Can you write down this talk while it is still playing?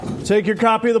Take your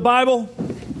copy of the Bible,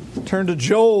 turn to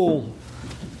Joel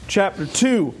chapter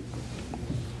 2.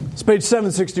 It's page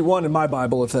 761 in my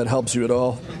Bible, if that helps you at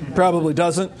all. Probably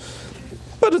doesn't,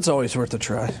 but it's always worth a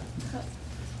try.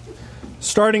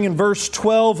 Starting in verse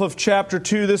 12 of chapter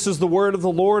 2, this is the word of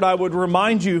the Lord. I would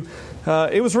remind you,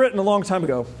 it was written a long time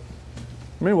ago.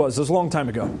 I mean, it was a long time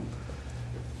ago.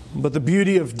 But the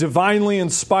beauty of divinely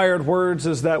inspired words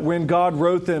is that when God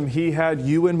wrote them, He had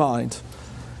you in mind,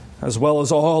 as well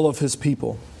as all of His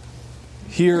people.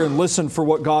 Hear and listen for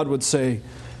what God would say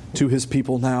to His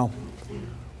people now.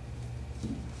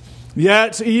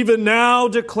 Yet even now,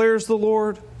 declares the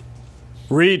Lord,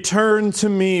 return to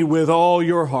me with all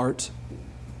your heart,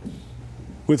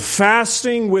 with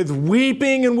fasting, with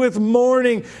weeping, and with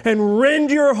mourning, and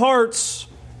rend your hearts,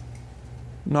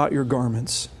 not your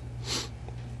garments.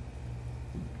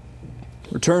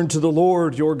 Return to the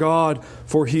Lord your God,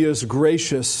 for He is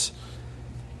gracious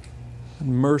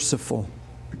and merciful,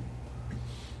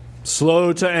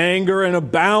 slow to anger and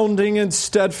abounding in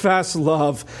steadfast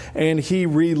love, and He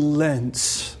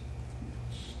relents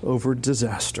over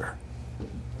disaster.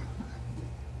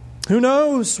 Who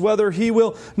knows whether He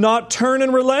will not turn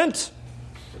and relent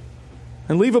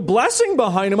and leave a blessing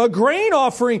behind Him, a grain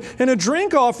offering and a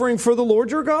drink offering for the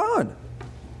Lord your God.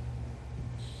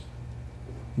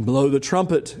 Blow the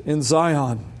trumpet in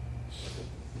Zion.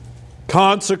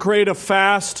 Consecrate a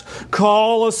fast.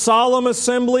 Call a solemn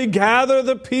assembly. Gather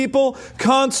the people.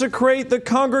 Consecrate the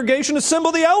congregation.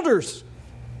 Assemble the elders.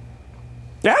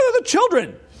 Gather the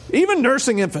children, even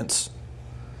nursing infants.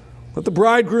 Let the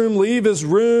bridegroom leave his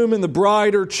room in the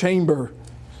bride her chamber.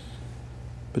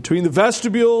 Between the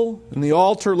vestibule and the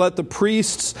altar, let the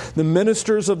priests, the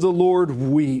ministers of the Lord,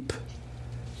 weep.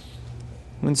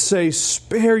 And say,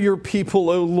 spare your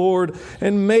people, O Lord,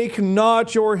 and make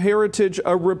not your heritage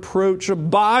a reproach, a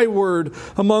byword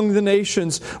among the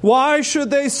nations. Why should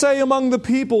they say among the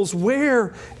peoples,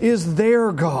 where is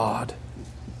their God?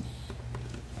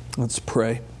 Let's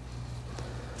pray.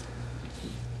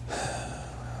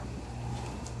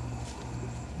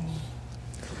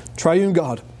 Triune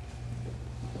God,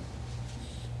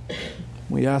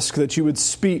 we ask that you would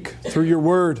speak through your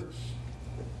word.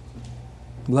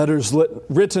 Letters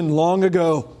written long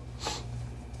ago,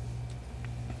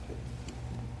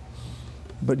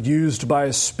 but used by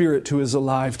a Spirit who is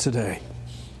alive today.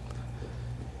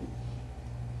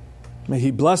 May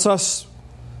He bless us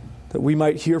that we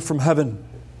might hear from heaven.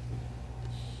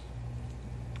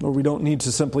 Lord, we don't need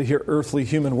to simply hear earthly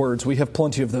human words. We have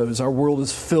plenty of those. Our world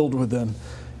is filled with them.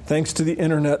 Thanks to the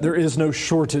internet, there is no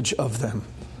shortage of them.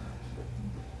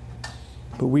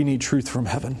 But we need truth from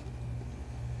heaven.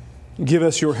 Give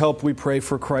us your help, we pray,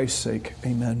 for Christ's sake.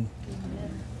 Amen.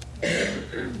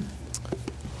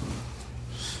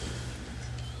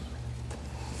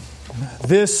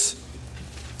 This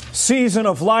season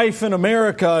of life in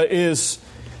America is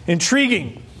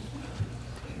intriguing.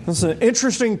 It's an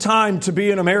interesting time to be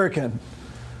an American.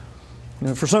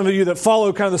 For some of you that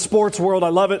follow kind of the sports world, I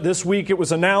love it. This week it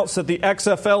was announced that the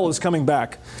XFL is coming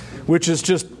back, which is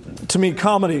just, to me,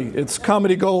 comedy. It's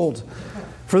comedy gold.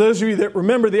 For those of you that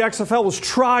remember, the XFL was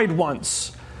tried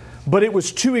once, but it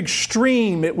was too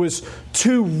extreme, it was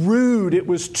too rude, it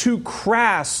was too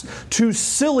crass, too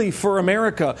silly for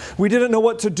America. We didn't know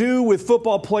what to do with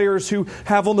football players who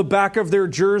have on the back of their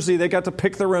jersey, they got to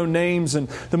pick their own names, and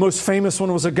the most famous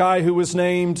one was a guy who was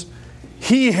named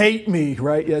He Hate Me,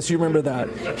 right? Yes, you remember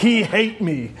that. He Hate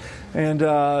Me. And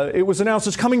it was announced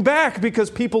as coming back because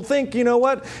people think, you know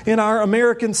what, in our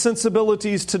American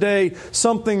sensibilities today,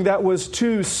 something that was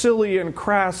too silly and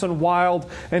crass and wild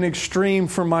and extreme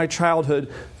from my childhood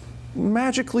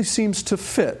magically seems to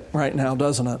fit right now,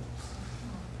 doesn't it?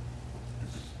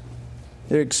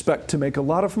 They expect to make a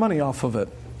lot of money off of it.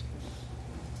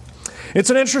 It's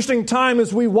an interesting time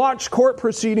as we watch court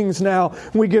proceedings now.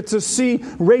 We get to see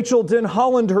Rachel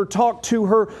Denhollander her talk to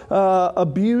her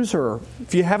abuser.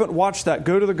 If you haven't watched that,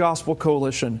 go to the Gospel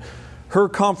Coalition. Her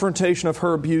confrontation of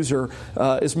her abuser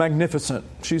is magnificent.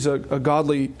 She's a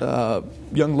godly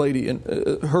young lady, and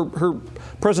her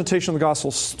presentation of the gospel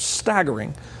is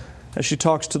staggering as she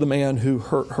talks to the man who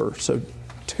hurt her so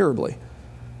terribly.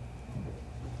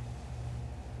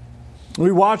 We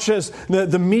watch as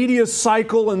the media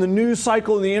cycle and the news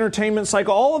cycle and the entertainment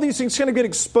cycle, all of these things kind of get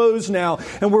exposed now,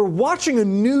 and we're watching a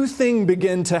new thing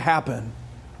begin to happen.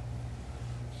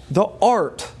 The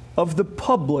art of the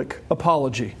public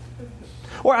apology.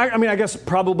 Or, I guess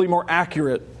probably more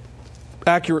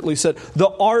accurately said, the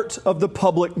art of the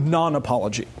public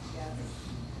non-apology.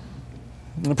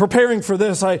 Preparing for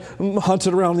this, I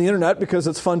hunted around the internet because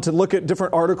it's fun to look at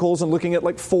different articles and looking at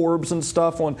like Forbes and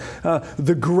stuff on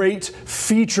the great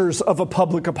features of a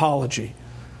public apology.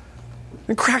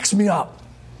 It cracks me up.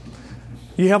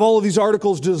 You have all of these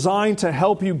articles designed to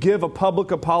help you give a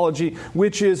public apology,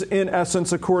 which is, in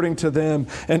essence, according to them,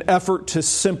 an effort to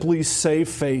simply save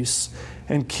face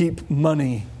and keep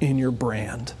money in your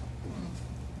brand.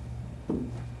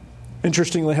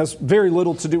 Interestingly, it has very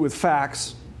little to do with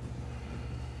facts,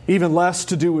 even less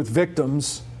to do with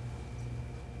victims.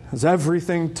 It has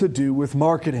everything to do with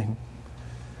marketing.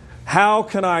 How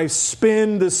can I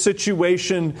spin the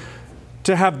situation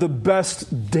to have the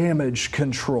best damage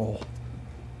control?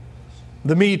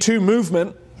 The Me Too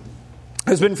movement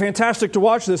has been fantastic to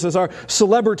watch this as our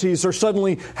celebrities are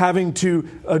suddenly having to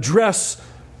address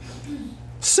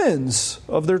sins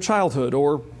of their childhood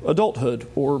or adulthood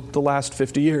or the last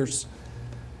 50 years.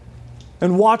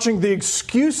 And watching the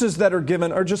excuses that are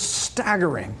given are just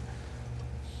staggering.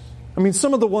 I mean,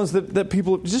 some of the ones that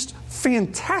people, just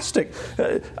fantastic.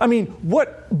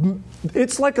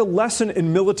 It's like a lesson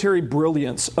in military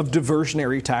brilliance of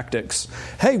diversionary tactics.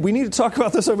 Hey, we need to talk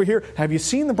about this over here. Have you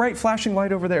seen the bright flashing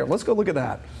light over there? Let's go look at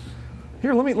that.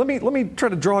 Here, let me try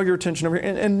to draw your attention over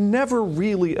here and never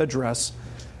really address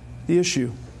the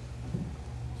issue.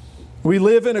 We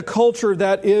live in a culture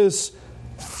that is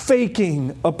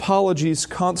faking apologies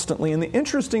constantly. And the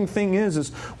interesting thing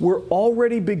is we're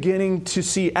already beginning to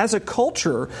see, as a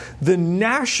culture, the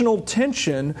national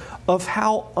tension of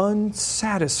how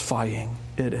unsatisfying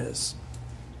it is.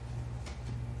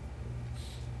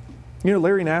 You know,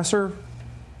 Larry Nassar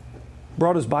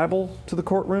brought his Bible to the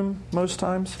courtroom most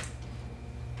times.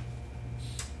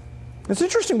 It's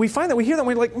interesting. We find that, we hear that,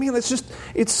 we're like, man,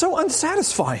 it's so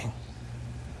unsatisfying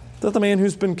that the man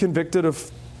who's been convicted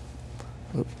of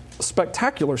a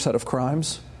spectacular set of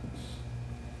crimes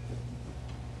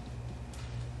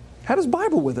had his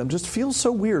Bible with him. Just feels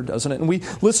so weird, doesn't it? And we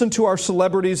listen to our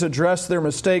celebrities address their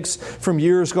mistakes from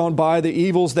years gone by, the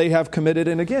evils they have committed,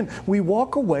 and again, we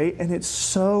walk away and it's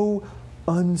so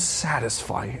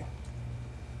unsatisfying.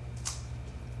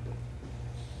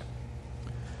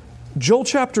 Joel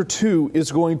chapter 2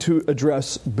 is going to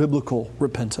address biblical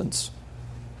repentance.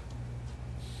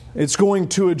 It's going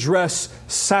to address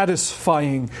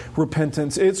satisfying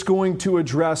repentance. It's going to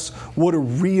address what a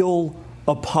real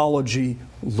apology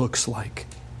looks like.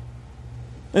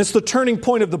 And it's the turning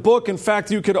point of the book. In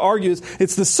fact, you could argue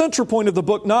it's the central point of the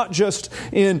book, not just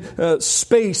in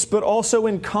space, but also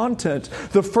in content.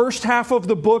 The first half of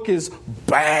the book is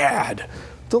bad.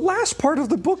 The last part of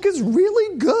the book is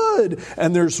really good.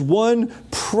 And there's one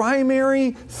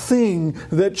primary thing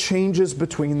that changes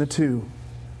between the two.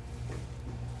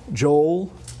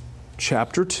 Joel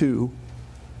chapter 2,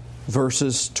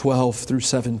 verses 12 through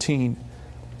 17.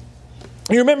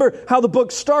 You remember how the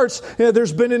book starts.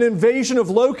 There's been an invasion of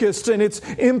locusts and it's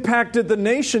impacted the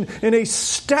nation in a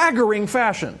staggering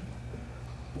fashion.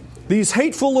 These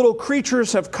hateful little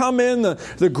creatures have come in,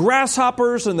 the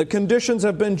grasshoppers, and the conditions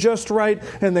have been just right,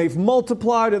 and they've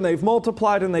multiplied, and they've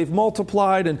multiplied, and they've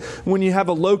multiplied. And when you have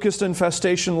a locust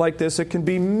infestation like this, it can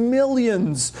be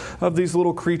millions of these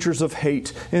little creatures of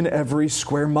hate in every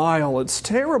square mile. It's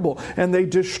terrible, and they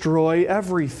destroy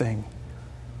everything.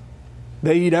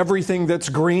 They eat everything that's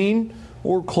green,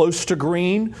 or close to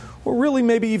green, or really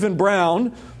maybe even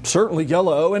brown, certainly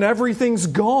yellow, and everything's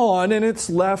gone, and it's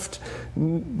left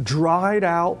dried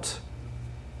out,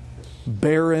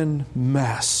 barren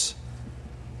mess.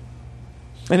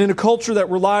 And in a culture that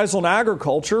relies on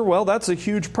agriculture, well, that's a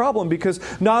huge problem, because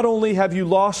not only have you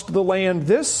lost the land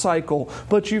this cycle,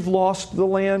 but you've lost the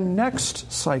land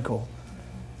next cycle,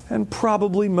 and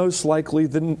probably most likely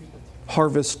the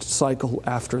harvest cycle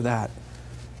after that.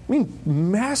 I mean,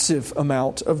 massive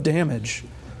amount of damage.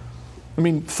 I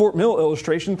mean, Fort Mill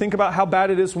illustration, think about how bad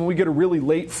it is when we get a really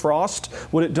late frost,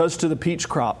 what it does to the peach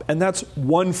crop. And that's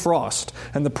one frost.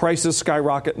 And the prices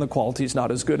skyrocket and the quality is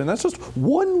not as good. And that's just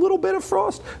one little bit of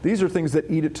frost. These are things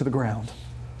that eat it to the ground.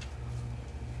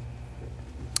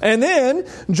 And then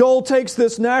Joel takes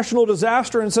this national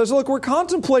disaster and says, look, we're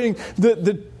contemplating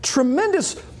the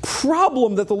tremendous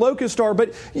problem that the locusts are.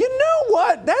 But you know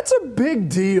what? That's a big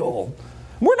deal.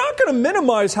 We're not going to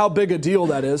minimize how big a deal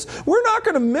that is. We're not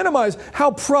going to minimize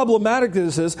how problematic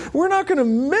this is. We're not going to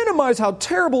minimize how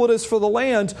terrible it is for the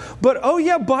land. But, oh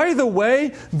yeah, by the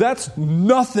way, that's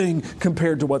nothing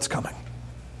compared to what's coming.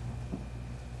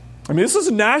 I mean, this is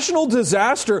a national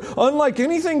disaster, unlike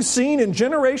anything seen in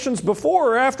generations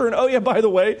before or after. And, oh yeah, by the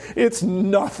way, it's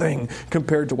nothing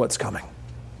compared to what's coming.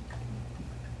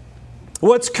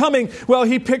 What's coming? Well,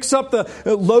 he picks up the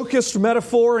locust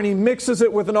metaphor and he mixes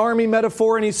it with an army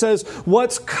metaphor and he says,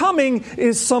 what's coming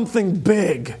is something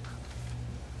big.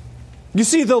 You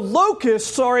see, the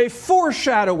locusts are a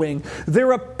foreshadowing.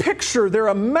 They're a picture, they're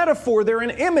a metaphor, they're an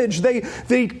image.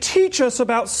 They teach us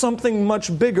about something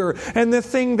much bigger. And the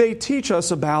thing they teach us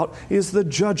about is the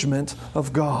judgment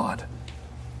of God.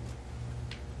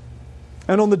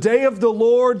 And on the day of the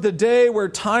Lord, the day where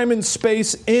time and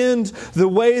space end the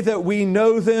way that we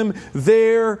know them,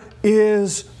 there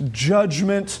is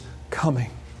judgment coming.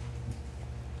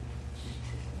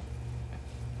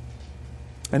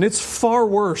 And it's far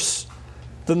worse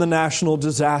than the national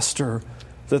disaster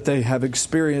that they have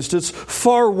experienced. It's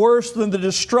far worse than the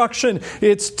destruction.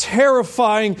 It's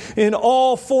terrifying in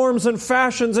all forms and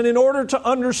fashions. And in order to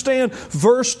understand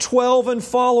verse 12 and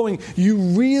following, you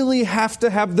really have to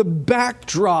have the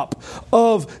backdrop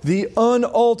of the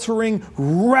unaltering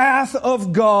wrath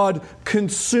of God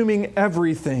consuming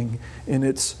everything in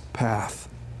its path.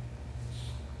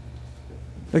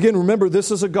 Again, remember,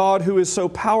 this is a God who is so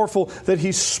powerful that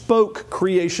He spoke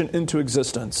creation into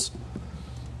existence.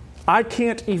 I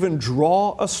can't even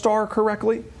draw a star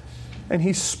correctly, and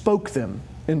He spoke them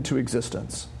into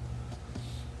existence.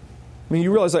 I mean,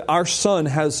 you realize that our sun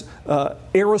has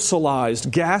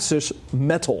aerosolized, gaseous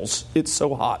metals. It's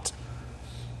so hot.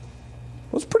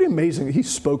 Well, it's pretty amazing that He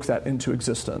spoke that into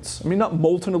existence. I mean, not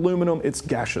molten aluminum, it's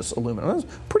gaseous aluminum.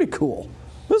 That's pretty cool.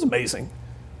 That's amazing.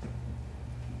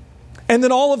 And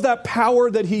then all of that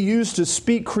power that He used to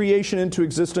speak creation into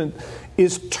existence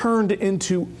is turned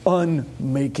into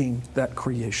unmaking that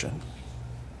creation,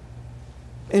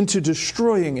 into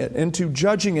destroying it, into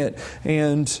judging it,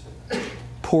 and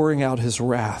pouring out His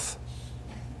wrath.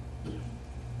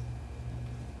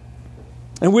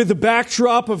 And with the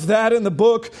backdrop of that in the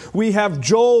book, we have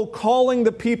Joel calling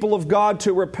the people of God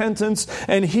to repentance.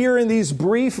 And here in these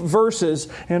brief verses,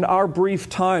 in our brief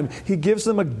time, he gives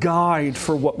them a guide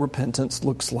for what repentance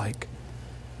looks like.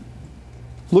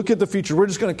 Look at the features. We're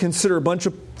just going to consider a bunch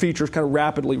of features kind of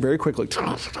rapidly, very quickly.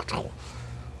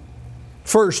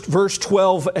 First, verse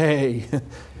 12a.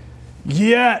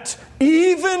 Yet,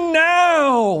 even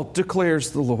now,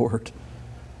 declares the Lord,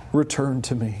 return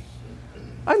to me.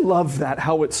 I love that,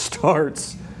 how it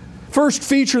starts. First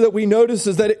feature that we notice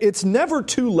is that it's never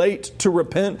too late to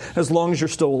repent as long as you're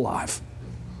still alive.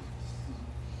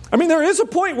 I mean, there is a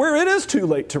point where it is too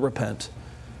late to repent.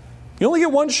 You only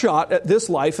get one shot at this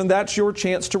life, and that's your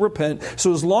chance to repent.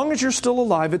 So as long as you're still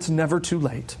alive, it's never too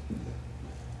late.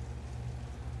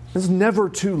 It's never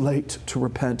too late to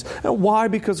repent. And why?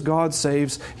 Because God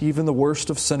saves even the worst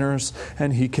of sinners,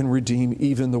 and He can redeem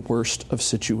even the worst of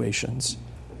situations.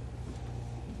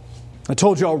 I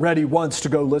told you already once to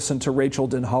go listen to Rachel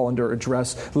Denhollander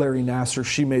address Larry Nassar.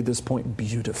 She made this point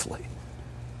beautifully.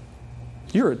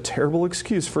 You're a terrible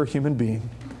excuse for a human being,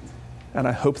 and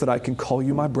I hope that I can call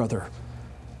you my brother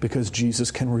because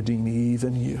Jesus can redeem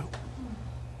even you.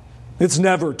 It's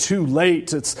never too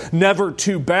late. It's never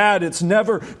too bad. It's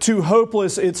never too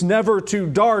hopeless. It's never too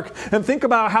dark. And think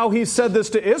about how He said this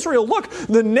to Israel. Look,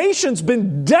 the nation's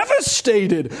been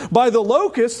devastated by the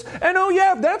locusts. And oh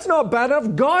yeah, that's not bad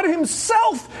enough. God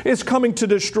Himself is coming to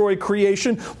destroy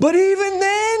creation. But even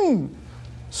then,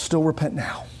 still repent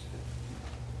now.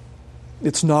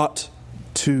 It's not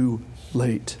too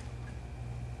late.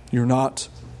 You're not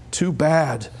too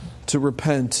bad to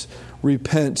repent.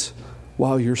 Repent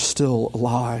while you're still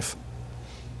alive.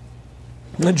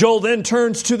 And Joel then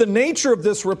turns to the nature of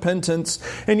this repentance,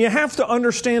 and you have to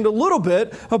understand a little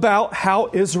bit about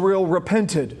how Israel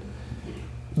repented.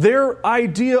 Their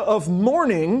idea of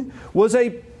mourning was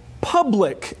a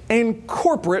public and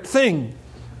corporate thing.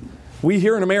 We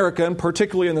here in America, and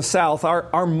particularly in the South,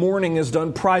 our mourning is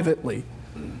done privately.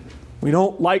 We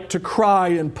don't like to cry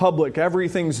in public.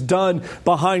 Everything's done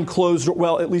behind closed doors.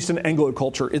 Well, at least in Anglo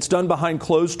culture, it's done behind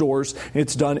closed doors.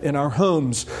 It's done in our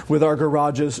homes with our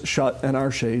garages shut and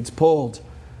our shades pulled.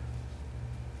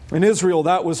 In Israel,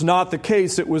 that was not the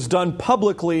case. It was done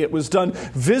publicly, it was done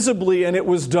visibly, and it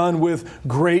was done with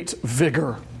great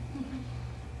vigor.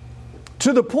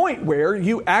 To the point where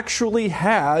you actually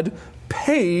had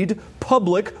paid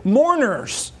public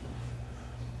mourners.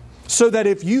 So that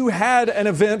if you had an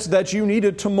event that you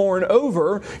needed to mourn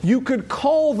over, you could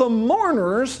call the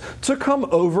mourners to come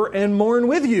over and mourn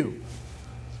with you.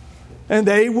 And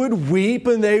they would weep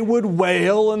and they would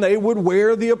wail and they would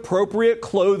wear the appropriate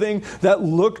clothing that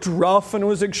looked rough and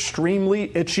was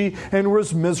extremely itchy and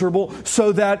was miserable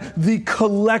so that the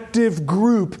collective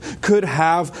group could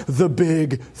have the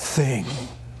big thing.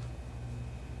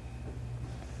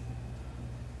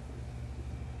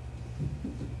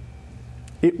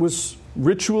 It was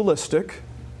ritualistic.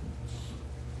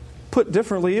 Put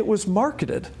differently, it was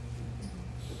marketed.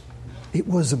 It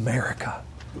was America.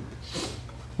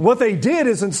 What they did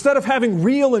is, instead of having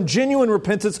real and genuine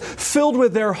repentance filled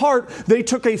with their heart, they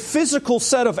took a physical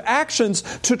set of actions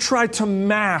to try to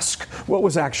mask what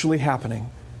was actually happening.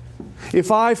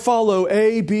 If I follow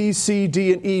A, B, C,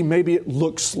 D, and E, maybe it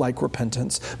looks like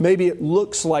repentance. Maybe it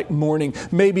looks like mourning.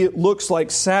 Maybe it looks like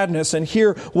sadness. And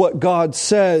hear what God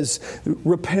says.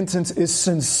 Repentance is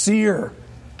sincere.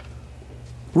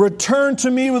 Return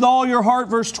to me with all your heart,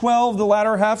 verse 12, the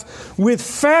latter half, with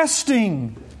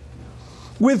fasting,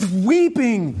 with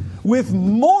weeping, with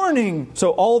mourning.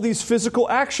 So all these physical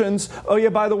actions, oh yeah,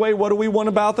 by the way, what do we want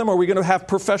about them? Are we going to have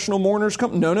professional mourners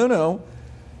come? No.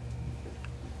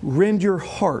 Rend your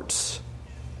hearts,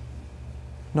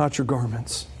 not your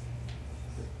garments.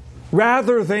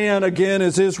 Rather than, again,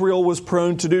 as Israel was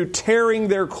prone to do, tearing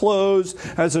their clothes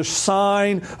as a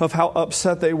sign of how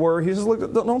upset they were. He says,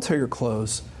 look, don't tear your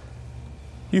clothes.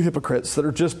 You hypocrites that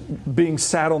are just being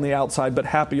sad on the outside but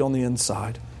happy on the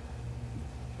inside.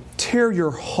 Tear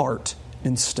your heart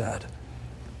instead.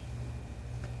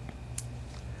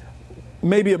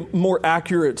 Maybe a more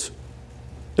accurate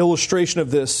illustration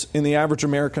of this in the average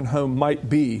American home might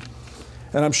be,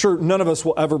 and I'm sure none of us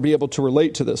will ever be able to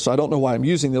relate to this, so I don't know why I'm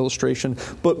using the illustration,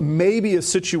 but maybe a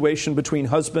situation between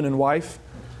husband and wife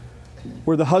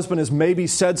where the husband has maybe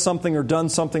said something or done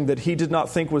something that he did not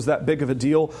think was that big of a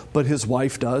deal, but his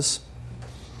wife does.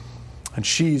 And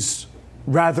she's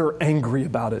rather angry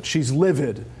about it. She's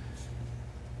livid.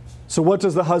 So what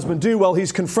does the husband do? Well,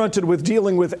 he's confronted with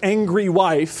dealing with angry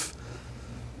wife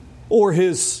or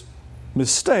his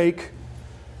mistake,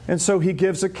 and so he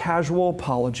gives a casual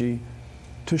apology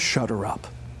to shut her up.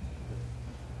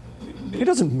 He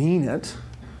doesn't mean it.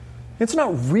 It's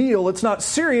not real. It's not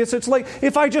serious. It's like,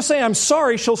 if I just say I'm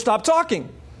sorry, she'll stop talking.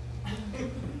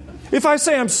 If I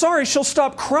say I'm sorry, she'll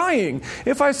stop crying.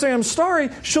 If I say I'm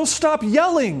sorry, she'll stop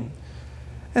yelling.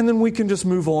 And then we can just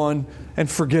move on and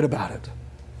forget about it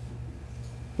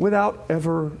without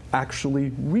ever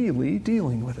actually really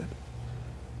dealing with it.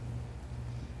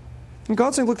 And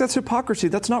God's saying, look, that's hypocrisy.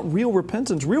 That's not real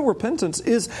repentance. Real repentance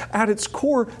is, at its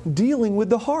core, dealing with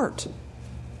the heart.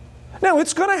 Now,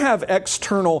 it's going to have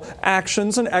external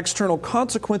actions and external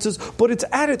consequences, but it's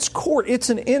at its core, it's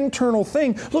an internal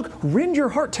thing. Look, rend your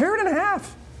heart, tear it in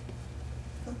half.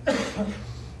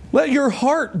 Let your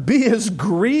heart be as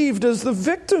grieved as the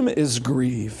victim is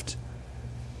grieved.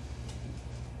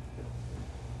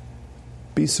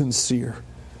 Be sincere.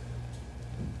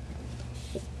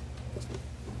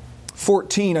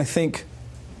 14, I think,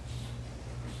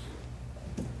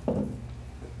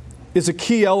 is a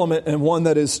key element and one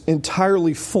that is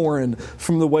entirely foreign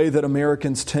from the way that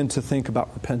Americans tend to think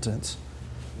about repentance.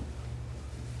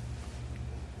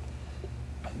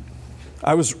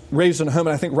 I was raised in a home,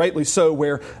 and I think rightly so,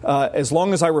 where as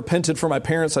long as I repented for my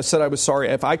parents, I said I was sorry.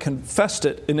 If I confessed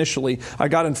it initially, I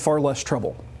got in far less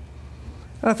trouble.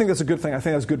 And I think that's a good thing. I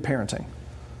think that's good parenting.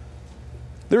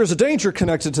 There is a danger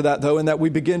connected to that, though, in that we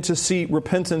begin to see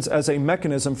repentance as a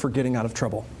mechanism for getting out of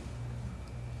trouble.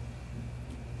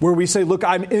 Where we say, look,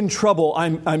 I'm in trouble,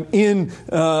 I'm in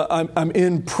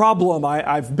problem,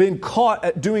 I've been caught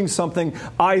at doing something,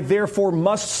 I therefore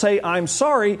must say I'm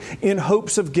sorry in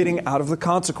hopes of getting out of the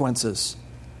consequences.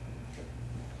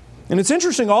 And it's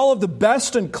interesting, all of the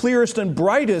best and clearest and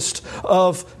brightest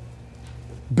of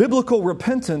biblical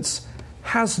repentance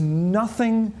has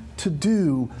nothing to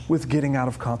do with getting out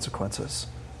of consequences.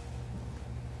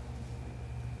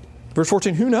 Verse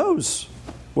 14, who knows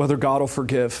whether God will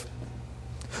forgive?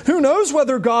 Who knows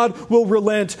whether God will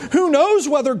relent? Who knows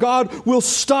whether God will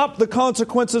stop the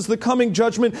consequences, the coming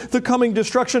judgment, the coming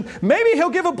destruction? Maybe He'll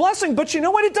give a blessing, but you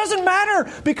know what? It doesn't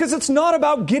matter because it's not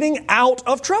about getting out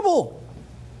of trouble.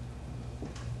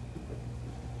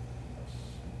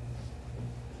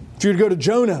 If you were to go to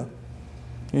Jonah,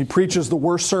 and he preaches the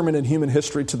worst sermon in human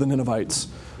history to the Ninevites.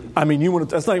 I mean,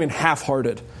 that's not even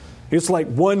half-hearted. It's like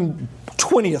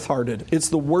 1/20th hearted. It's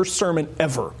the worst sermon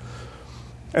ever.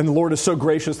 And the Lord is so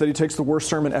gracious that He takes the worst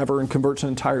sermon ever and converts an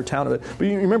entire town of it. But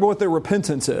you remember what their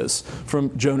repentance is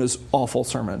from Jonah's awful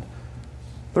sermon.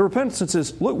 Their repentance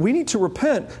is, look, we need to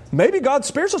repent. Maybe God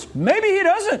spares us. Maybe He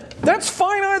doesn't. That's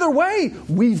fine either way.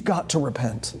 We've got to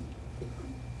repent.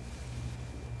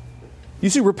 You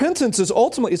see, repentance is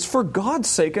ultimately, it's for God's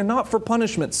sake and not for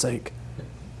punishment's sake.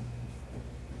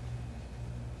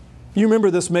 You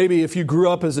remember this maybe if you grew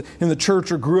up in the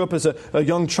church or grew up as a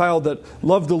young child that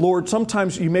loved the Lord.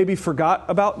 Sometimes you maybe forgot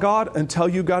about God until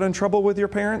you got in trouble with your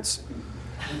parents.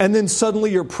 And then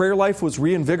suddenly your prayer life was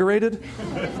reinvigorated.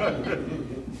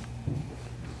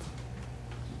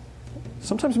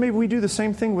 Sometimes maybe we do the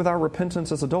same thing with our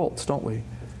repentance as adults, don't we?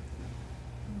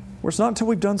 Where it's not until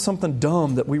we've done something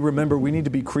dumb that we remember we need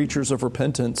to be creatures of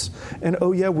repentance. And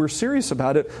oh yeah, we're serious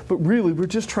about it, but really we're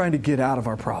just trying to get out of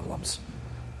our problems.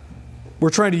 We're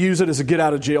trying to use it as a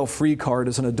get-out-of-jail-free card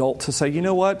as an adult to say, you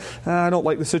know what, I don't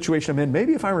like the situation I'm in.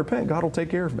 Maybe if I repent, God will take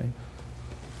care of me.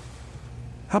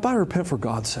 How about I repent for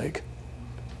God's sake?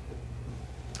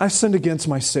 I sinned against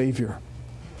my Savior.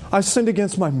 I sinned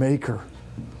against my Maker.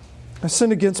 I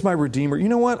sinned against my Redeemer. You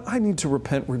know what? I need to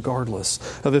repent regardless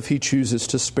of if He chooses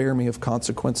to spare me of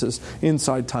consequences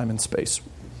inside time and space.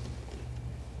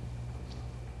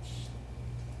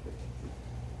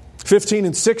 15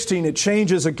 and 16, it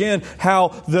changes again how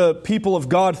the people of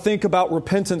God think about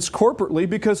repentance corporately,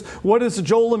 because what does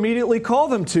Joel immediately call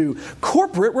them to?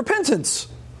 Corporate repentance.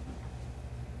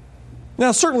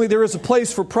 Now, certainly there is a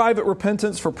place for private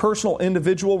repentance, for personal,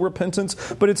 individual repentance,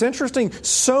 but it's interesting,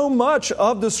 so much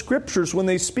of the Scriptures, when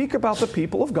they speak about the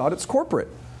people of God, it's corporate.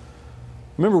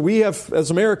 Remember, we have,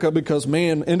 as America, because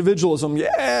individualism,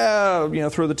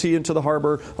 throw the tea into the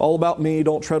harbor, all about me,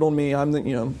 don't tread on me, I'm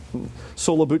the,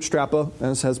 sola bootstrappa,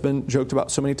 as has been joked about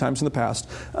so many times in the past.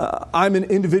 I'm an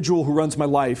individual who runs my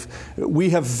life. We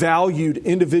have valued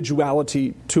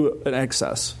individuality to an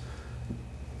excess,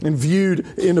 and viewed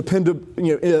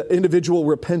individual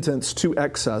repentance to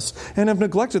excess, and have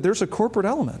neglected there's a corporate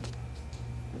element.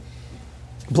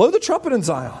 Blow the trumpet in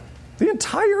Zion. The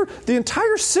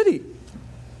entire city.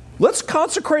 Let's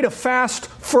consecrate a fast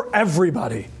for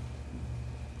everybody.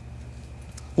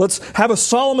 Let's have a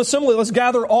solemn assembly. Let's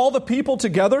gather all the people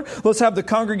together. Let's have the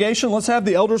congregation. Let's have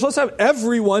the elders. Let's have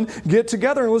everyone get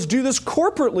together, and let's do this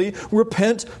corporately.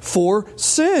 Repent for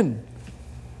sin.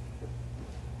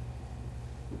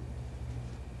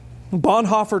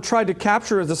 Bonhoeffer tried to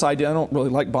capture this idea. I don't really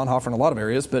like Bonhoeffer in a lot of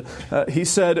areas, but he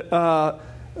said,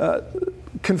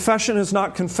 confession is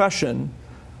not confession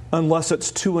unless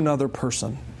it's to another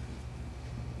person.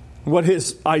 What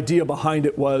his idea behind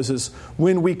it is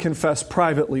when we confess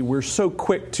privately, we're so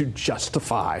quick to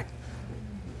justify.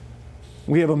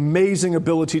 We have amazing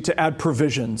ability to add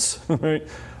provisions, right?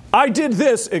 I did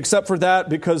this except for that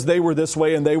because they were this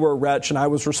way and they were a wretch and I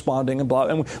was responding and blah.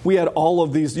 And we had all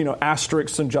of these,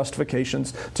 asterisks and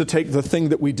justifications to take the thing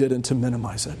that we did and to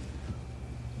minimize it.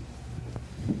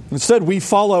 Instead, we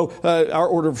follow our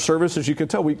order of service. As you can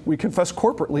tell, we confess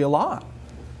corporately a lot.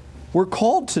 We're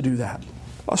called to do that,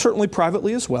 certainly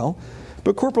privately as well,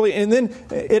 but corporately. And then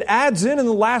it adds in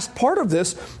the last part of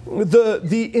this,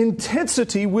 the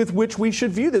intensity with which we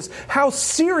should view this. How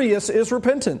serious is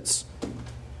repentance?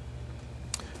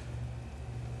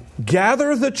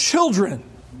 Gather the children.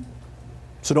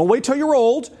 So don't wait till you're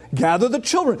old. Gather the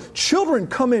children. Children,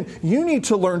 come in. You need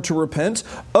to learn to repent.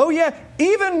 Oh yeah,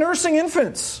 even nursing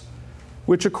infants,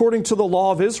 which according to the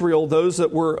law of Israel, those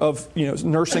that were of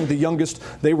nursing the youngest,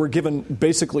 they were given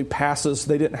basically passes.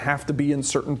 They didn't have to be in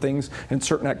certain things and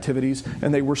certain activities,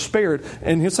 and they were spared.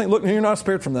 And he's saying, look, you're not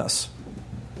spared from this.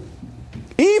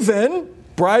 Even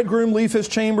bridegroom leave his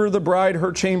chamber, the bride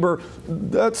her chamber.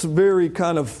 That's very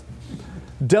kind of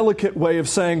delicate way of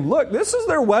saying, look, this is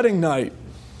their wedding night.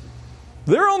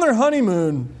 They're on their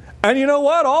honeymoon. And you know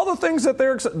what? All the things that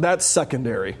that's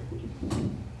secondary.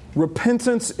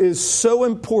 Repentance is so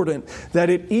important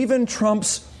that it even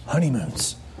trumps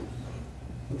honeymoons.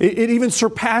 It even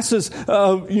surpasses,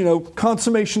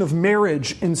 consummation of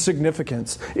marriage in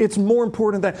significance. It's more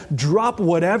important that drop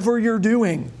whatever you're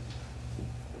doing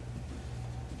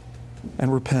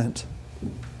and repent.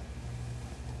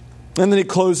 And then he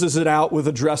closes it out with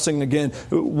addressing again,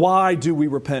 why do we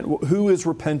repent? Who is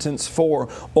repentance for?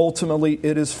 Ultimately,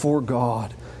 it is for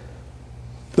God.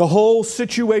 The whole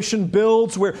situation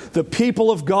builds where the people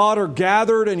of God are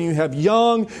gathered, and you have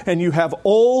young and you have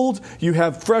old, you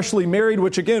have freshly married,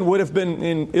 which again would have been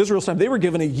in Israel's time. They were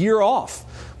given a year off.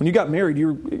 When you got married,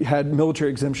 you had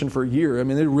military exemption for a year. I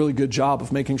mean, they did a really good job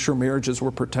of making sure marriages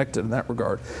were protected in that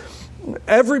regard.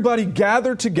 Everybody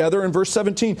gathered together in verse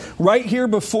 17, right here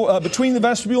between the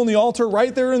vestibule and the altar,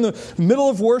 right there in the middle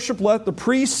of worship. Let the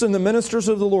priests and the ministers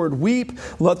of the Lord weep.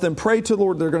 Let them pray to the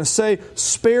Lord. They're going to say,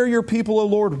 spare your people, O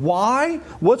Lord. Why?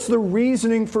 What's the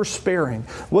reasoning for sparing?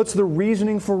 What's the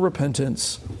reasoning for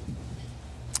repentance?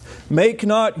 Make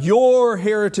not your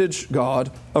heritage,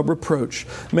 God, a reproach.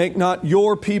 Make not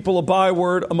your people a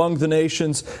byword among the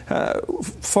nations.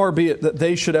 Far be it that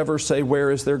they should ever say,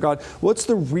 where is their God? What's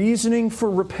the reasoning for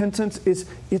repentance?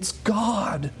 It's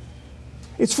God.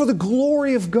 It's for the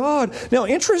glory of God. Now,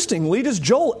 interestingly, does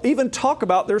Joel even talk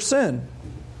about their sin?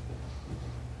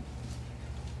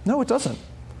 No, it doesn't.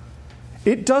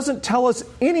 It doesn't tell us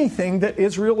anything that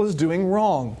Israel is doing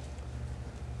wrong.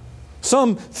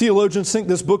 Some theologians think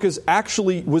this book was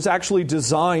actually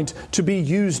designed to be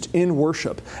used in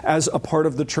worship as a part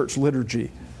of the church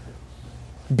liturgy,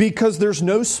 because there's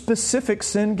no specific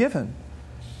sin given.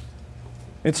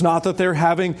 It's not that they're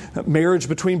having marriage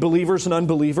between believers and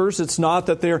unbelievers. It's not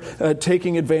that they're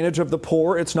taking advantage of the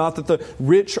poor. It's not that the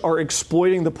rich are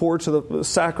exploiting the poor to the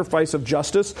sacrifice of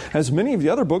justice. As many of the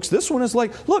other books, this one is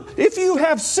like, look, if you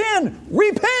have sin,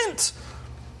 repent.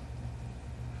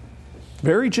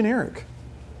 Very generic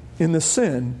in the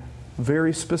sin,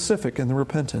 very specific in the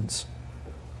repentance.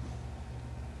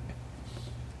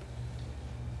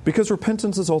 Because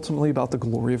repentance is ultimately about the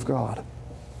glory of God.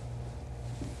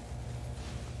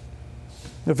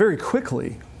 Now, very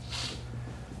quickly,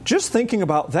 just thinking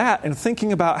about that and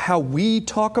thinking about how we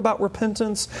talk about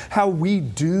repentance, how we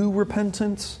do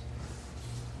repentance.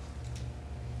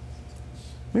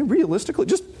 I mean, realistically,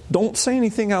 just don't say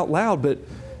anything out loud, but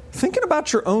thinking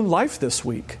about your own life this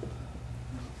week.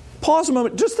 Pause a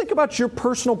moment. Just think about your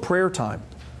personal prayer time.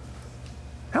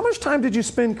 How much time did you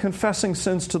spend confessing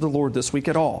sins to the Lord this week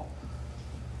at all?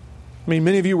 I mean,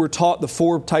 many of you were taught the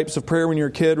 4 types of prayer when you were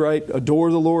a kid, right? Adore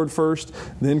the Lord first,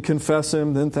 then confess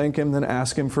Him, then thank Him, then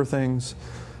ask Him for things.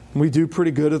 And we do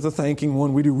pretty good at the thanking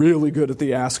one. We do really good at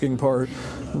the asking part.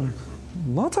 A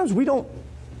lot of times we don't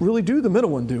really do the middle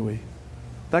one, do we?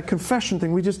 That confession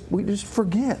thing, we just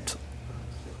forget.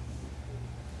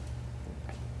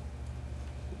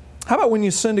 How about when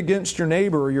you sinned against your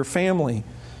neighbor or your family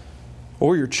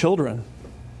or your children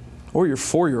or your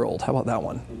 4-year-old? How about that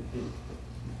one?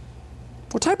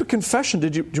 What type of confession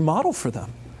did you model for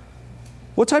them?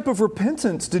 What type of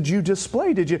repentance did you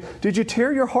display? Did you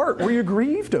tear your heart? Were you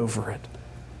grieved over it?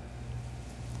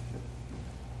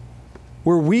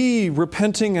 Were we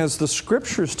repenting as the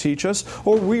Scriptures teach us,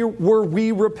 or were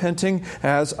we repenting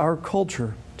as our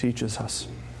culture teaches us?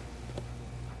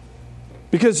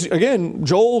 Because, again,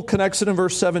 Joel connects it in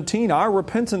verse 17. Our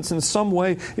repentance in some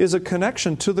way is a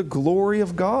connection to the glory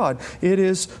of God. It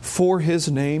is for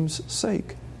His name's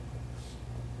sake.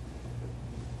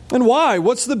 And why?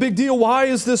 What's the big deal? Why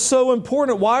is this so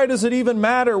important? Why does it even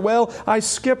matter? Well, I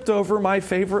skipped over my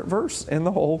favorite verse in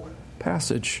the whole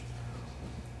passage.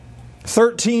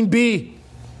 13b.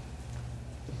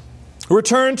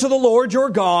 Return to the Lord your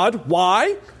God.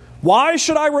 Why? Why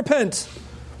should I repent?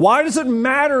 Why does it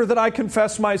matter that I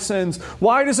confess my sins?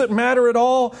 Why does it matter at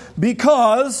all?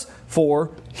 Because, for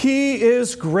He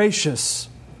is gracious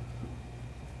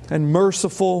and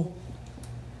merciful.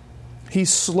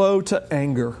 He's slow to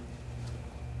anger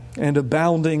and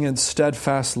abounding in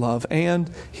steadfast love,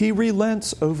 and He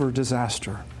relents over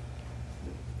disaster.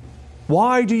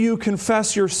 Why do you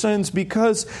confess your sins?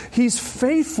 Because He's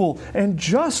faithful and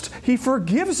just. He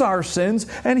forgives our sins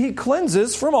and He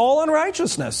cleanses from all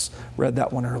unrighteousness. Read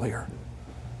that one earlier.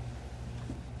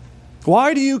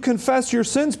 Why do you confess your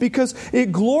sins? Because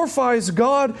it glorifies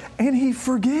God and He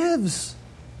forgives.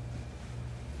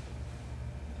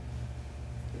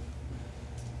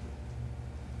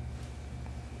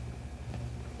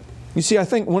 You see, I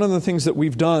think one of the things that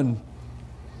we've done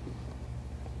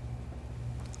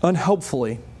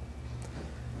unhelpfully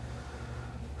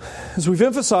is we've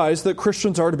emphasized that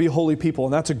Christians are to be holy people,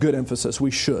 and that's a good emphasis.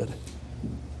 We should.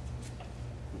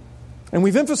 And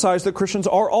we've emphasized that Christians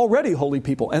are already holy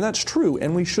people, and that's true,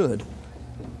 and we should.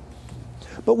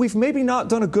 But we've maybe not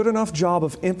done a good enough job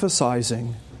of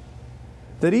emphasizing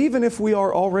that even if we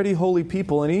are already holy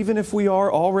people, and even if we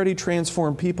are already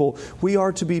transformed people, we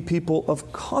are to be people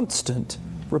of constant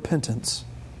repentance.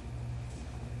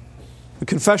 The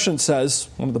confession says,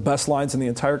 one of the best lines in the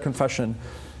entire confession,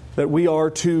 that we are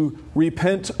to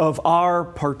repent of our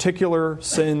particular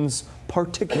sins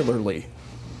particularly.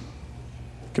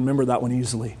 You can remember that one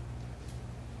easily.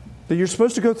 That you're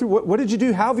supposed to go through, what did you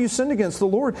do? How have you sinned against the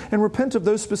Lord? And repent of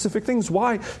those specific things.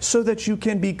 Why? So that you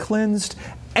can be cleansed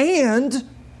and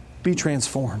be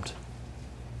transformed.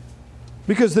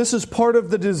 Because this is part of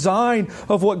the design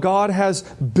of what God has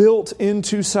built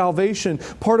into salvation.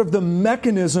 Part of the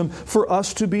mechanism for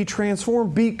us to be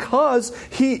transformed. Because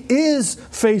He is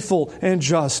faithful and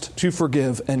just to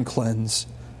forgive and cleanse.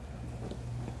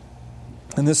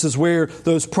 And this is where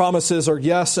those promises are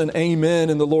yes and amen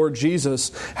in the Lord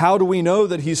Jesus. How do we know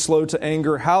that He's slow to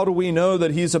anger? How do we know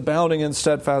that He's abounding in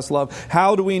steadfast love?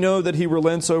 How do we know that He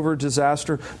relents over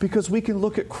disaster? Because we can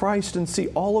look at Christ and see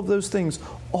all of those things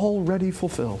already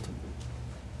fulfilled.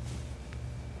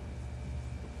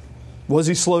 Was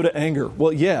He slow to anger?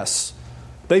 Well, yes.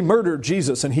 They murdered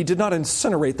Jesus and He did not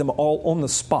incinerate them all on the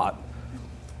spot.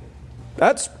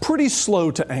 That's pretty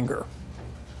slow to anger.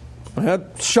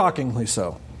 Shockingly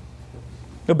so.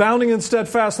 Abounding in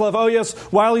steadfast love. Oh yes,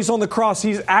 while He's on the cross,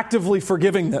 He's actively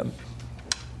forgiving them.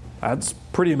 That's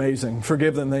pretty amazing.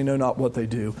 Forgive them, they know not what they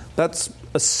do. That's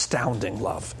astounding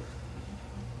love.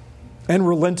 And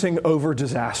relenting over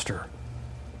disaster.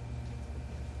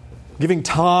 Giving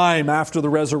time after the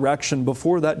resurrection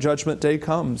before that judgment day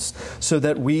comes so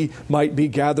that we might be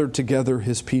gathered together,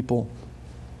 His people.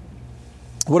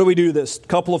 What do we do this? A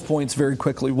couple of points very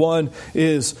quickly. One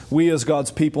is we as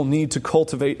God's people need to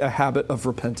cultivate a habit of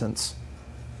repentance.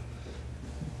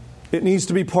 It needs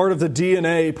to be part of the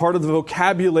DNA, part of the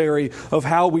vocabulary of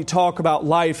how we talk about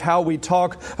life, how we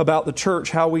talk about the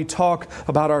church, how we talk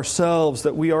about ourselves,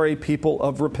 that we are a people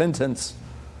of repentance.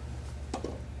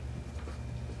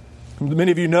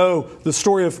 Many of you know the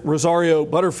story of Rosario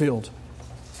Butterfield.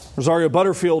 Rosario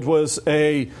Butterfield was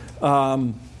a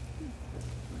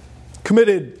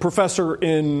committed professor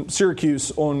in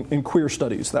Syracuse in queer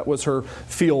studies. That was her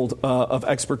field of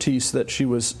expertise that she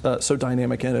was so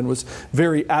dynamic in, and was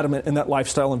very adamant in that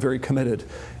lifestyle and very committed.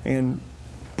 And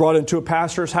brought into a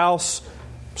pastor's house,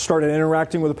 started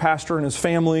interacting with a pastor and his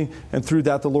family, and through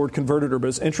that the Lord converted her. But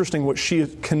it's interesting what she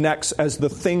connects as the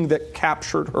thing that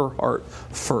captured her heart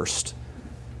first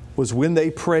was when they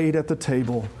prayed at the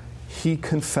table, he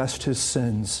confessed his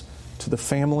sins to the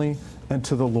family and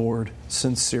to the Lord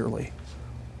sincerely.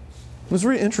 It was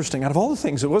very interesting. Out of all the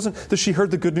things, it wasn't that she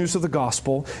heard the good news of the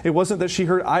gospel. It wasn't that she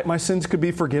heard my sins could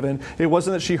be forgiven. It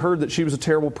wasn't that she heard that she was a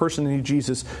terrible person and needed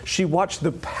Jesus. She watched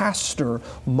the pastor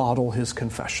model his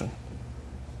confession.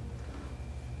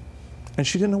 And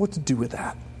she didn't know what to do with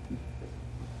that.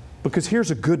 Because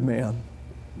here's a good man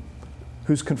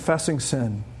who's confessing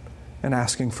sin and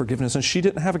asking forgiveness. And she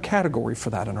didn't have a category for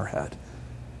that in her head.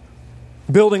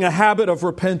 Building a habit of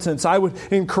repentance. I would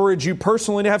encourage you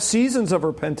personally to have seasons of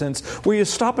repentance where you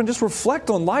stop and just reflect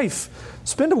on life.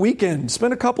 Spend a weekend,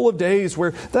 spend a couple of days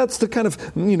where that's the kind of,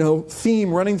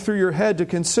 theme running through your head to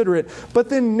consider it. But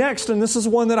then next, and this is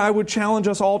one that I would challenge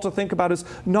us all to think about, is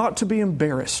not to be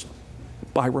embarrassed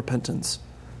by repentance.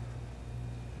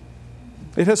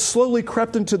 It has slowly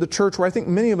crept into the church where I think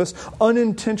many of us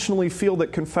unintentionally feel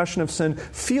that confession of sin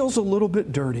feels a little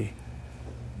bit dirty.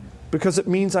 Because it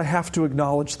means I have to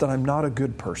acknowledge that I'm not a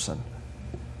good person.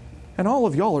 And all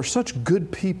of y'all are such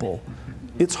good people,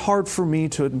 it's hard for me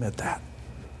to admit that.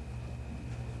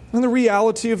 And the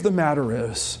reality of the matter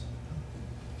is,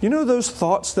 those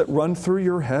thoughts that run through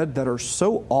your head that are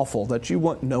so awful that you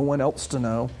want no one else to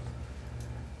know?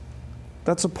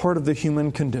 That's a part of the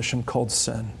human condition called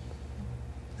sin.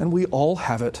 And we all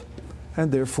have it,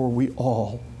 and therefore we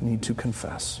all need to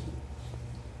confess.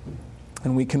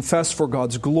 And we confess for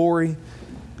God's glory.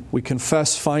 We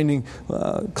confess finding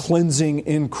cleansing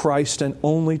in Christ and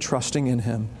only trusting in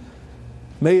Him.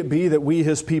 May it be that we,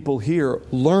 His people here,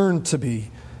 learn to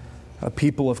be a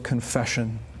people of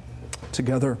confession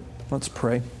together. Let's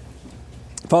pray.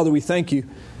 Father, we thank You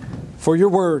for Your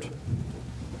Word.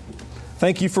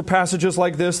 Thank You for passages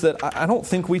like this that I don't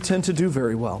think we tend to do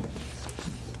very well.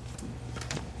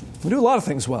 We do a lot of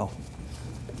things well.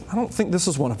 I don't think this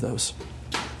is one of those.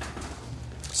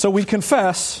 So we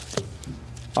confess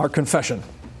our confession.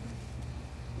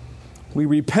 We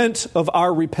repent of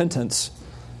our repentance.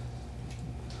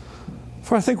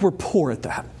 For I think we're poor at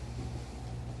that.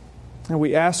 And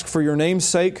we ask for Your name's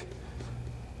sake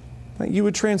that You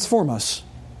would transform us.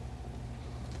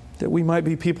 That we might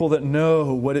be people that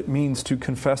know what it means to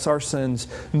confess our sins,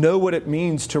 know what it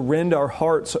means to rend our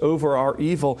hearts over our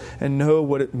evil, and know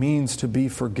what it means to be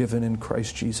forgiven in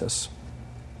Christ Jesus.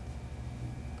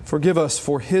 Forgive us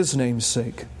for His name's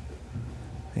sake.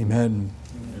 Amen.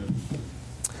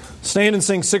 Stand and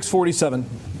sing 647.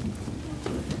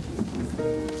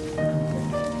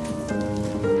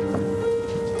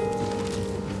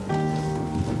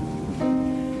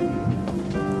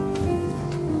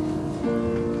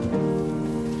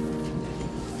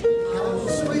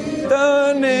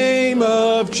 The name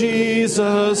of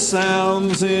Jesus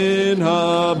sounds in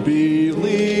a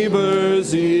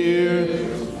believer's ear.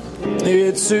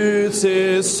 It soothes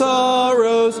his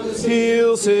sorrows,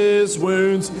 heals his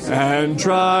wounds, and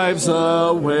drives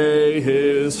away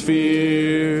his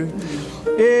fear.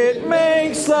 It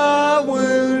makes the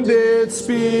wounded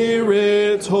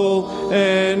spirit whole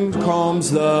and calms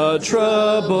the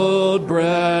troubled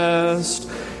breast.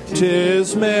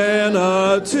 'Tis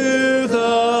manna to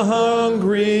the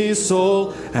hungry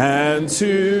soul and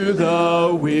to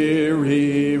the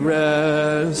weary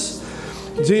rest.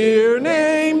 Dear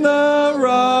name, the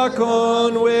rock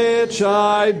on which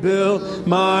I build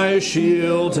my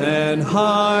shield and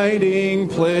hiding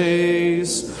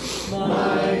place.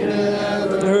 My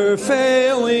never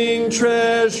failing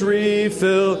treasury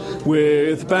fill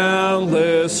with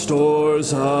boundless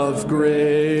stores of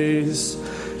grace.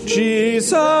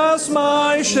 Jesus,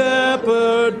 my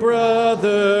shepherd,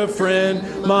 brother,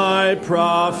 friend, my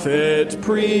prophet,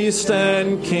 priest,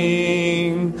 and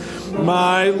king.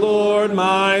 My Lord,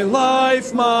 my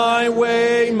life, my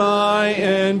way, my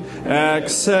end,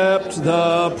 accept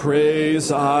the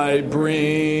praise I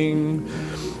bring.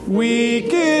 Weak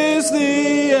is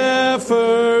the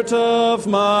effort of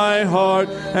my heart,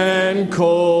 and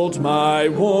cold my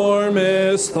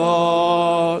warmest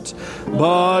thought.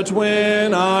 But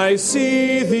when I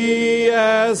see thee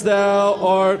as thou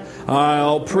art,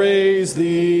 I'll praise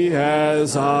thee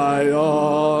as I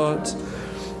ought.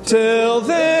 Till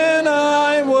then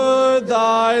I would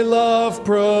thy love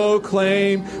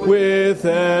proclaim with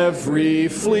every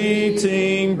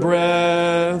fleeting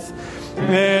breath.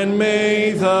 And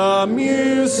may the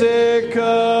music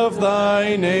of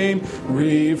thy name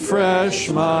refresh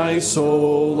my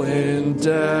soul in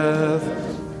death.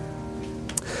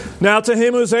 Now to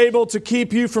him who is able to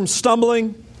keep you from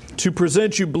stumbling, to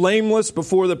present you blameless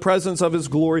before the presence of his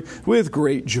glory with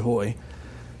great joy.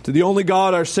 To the only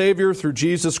God, our Savior, through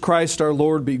Jesus Christ our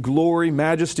Lord, be glory,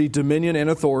 majesty, dominion, and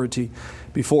authority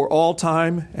before all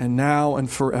time and now and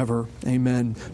forever. Amen.